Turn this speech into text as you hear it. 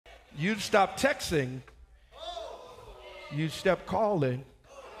You'd stop texting. You'd stop calling.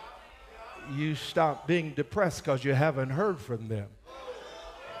 You stop being depressed because you haven't heard from them.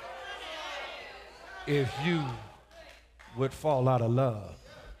 If you would fall out of love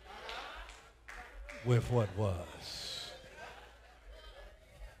with what was.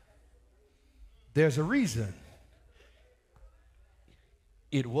 There's a reason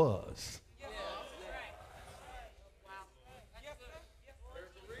it was.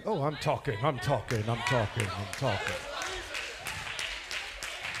 Oh, I'm talking.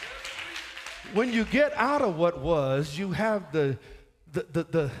 When you get out of what was, you have the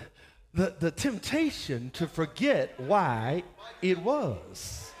temptation to forget why it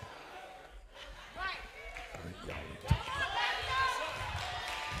was.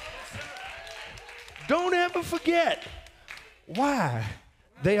 Don't ever forget why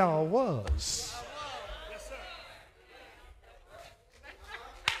they all was.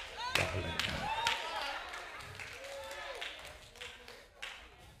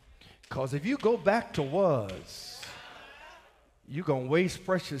 Because if you go back to was, you're going to waste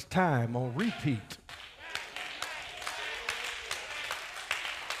precious time on repeat.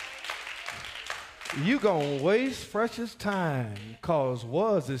 You're going to waste precious time because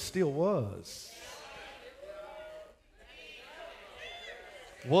was is still was.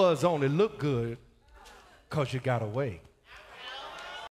 Was only look good because you got away.